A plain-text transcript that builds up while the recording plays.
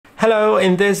Hello,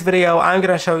 in this video I'm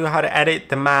gonna show you how to edit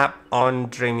the map on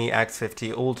DREAME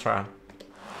X50 Ultra.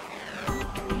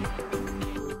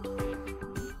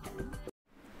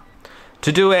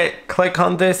 To do it, click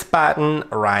on this button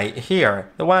right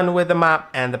here, the one with the map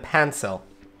and the pencil.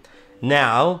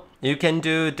 Now you can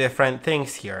do different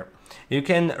things here. You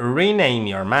can rename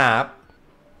your map.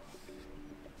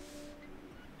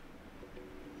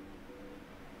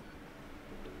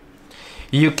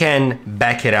 You can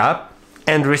back it up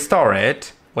and restore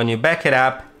it. When you back it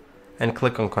up and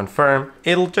click on confirm,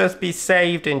 it'll just be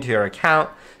saved into your account.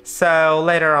 So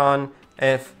later on,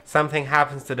 if something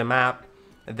happens to the map,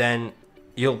 then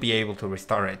you'll be able to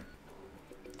restore it.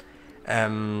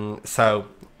 So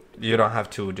you don't have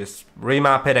to just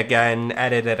remap it again,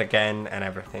 edit it again, and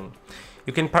everything.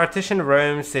 You can partition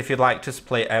rooms if you'd like to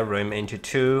split a room into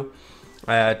two.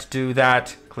 To do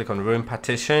that, click on room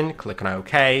partition, click on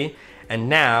OK. And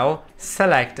now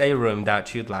select a room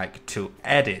that you'd like to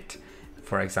edit.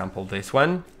 For example, this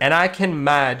one. And I can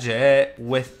merge it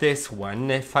with this one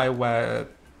if I were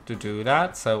to do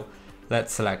that. So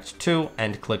let's select two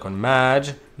and click on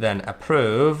merge, then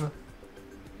approve.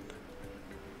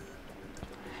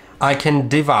 I can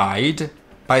divide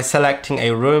by selecting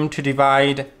a room to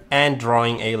divide and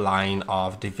drawing a line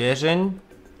of division.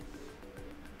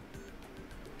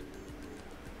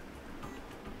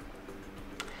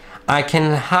 I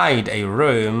can hide a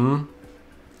room,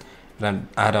 then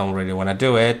I don't really want to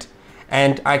do it,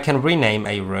 and I can rename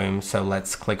a room. So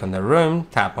let's click on the room,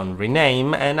 tap on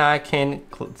rename, and I can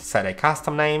set a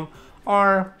custom name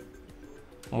or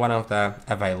one of the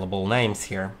available names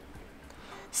here.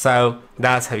 So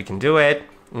that's how you can do it.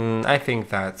 I think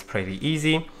that's pretty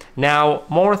easy. Now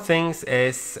more things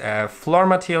is floor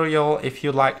material if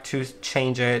you like to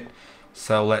change it.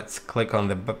 So let's click on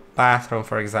the bathroom,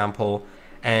 for example,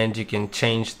 and you can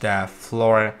change the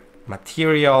floor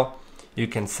material. You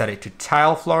can set it to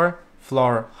tile floor,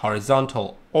 floor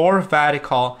horizontal or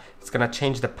vertical. It's gonna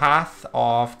change the path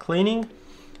of cleaning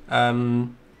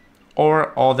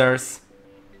or others.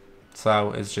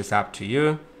 So it's just up to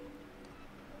you.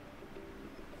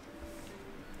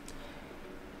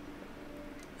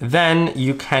 Then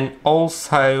you can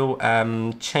also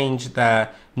change the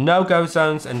no-go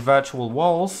zones and virtual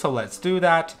walls. So let's do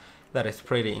that. That is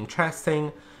pretty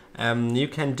interesting. You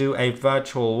can do a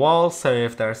virtual wall, so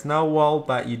if there's no wall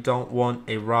but you don't want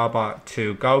a robot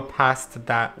to go past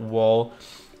that wall,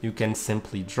 you can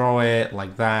simply draw it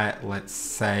like that. Let's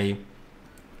say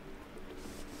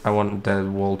I want the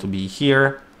wall to be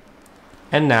here,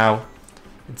 and now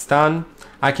it's done.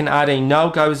 I can add a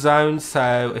no-go zone,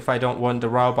 so if I don't want the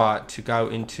robot to go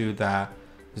into the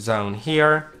zone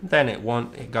here, then it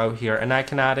won't go here, and I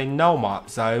can add a no-mop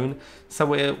zone,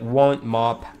 so it won't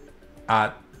mop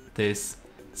at this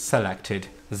selected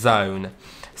zone.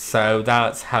 So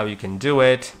that's how you can do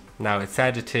it. Now it's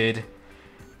edited.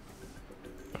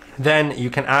 Then you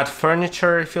can add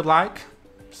furniture if you like.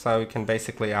 So you can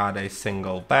basically add a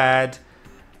single bed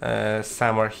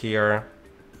somewhere here.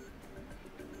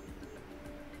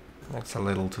 It's a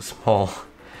little too small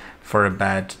for a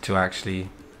bed to actually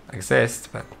exist,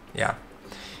 but yeah,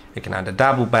 you can add a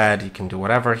double bed, you can do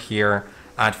whatever here,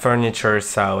 add furniture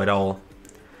so it all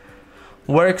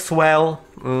works well.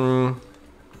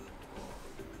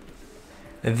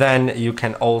 Then you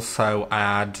can also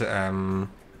add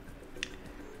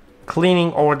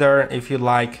cleaning order if you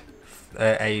like,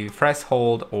 a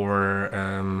threshold or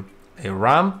a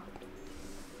ramp,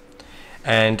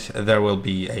 and there will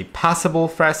be a passable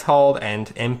threshold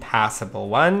and impassable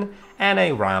one and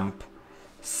a ramp.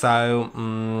 So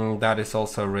that is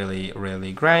also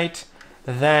really great.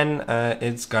 Then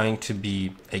it's going to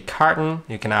be a carton.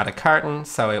 You can add a carton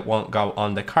so it won't go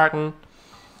on the carton.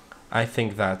 I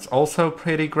think that's also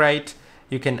pretty great.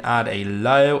 You can add a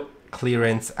low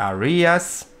clearance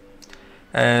areas,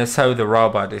 so the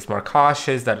robot is more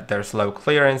cautious that there's low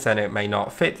clearance and it may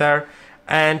not fit there,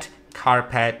 and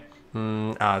carpet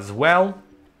as well.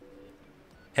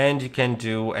 And you can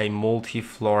do a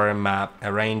multi-floor map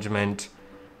arrangement.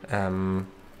 You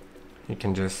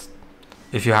can just,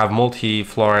 if you have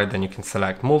multi-floor, then you can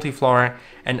select multi-floor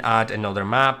and add another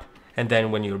map, and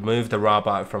then when you move the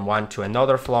robot from one to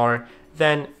another floor,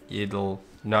 then it'll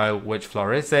know which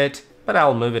floor is it, but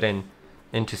I'll move it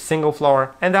into single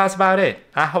floor, and that's about it.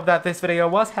 I hope that this video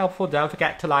was helpful. Don't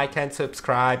forget to like and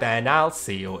subscribe, and I'll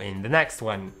see you in the next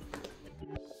one.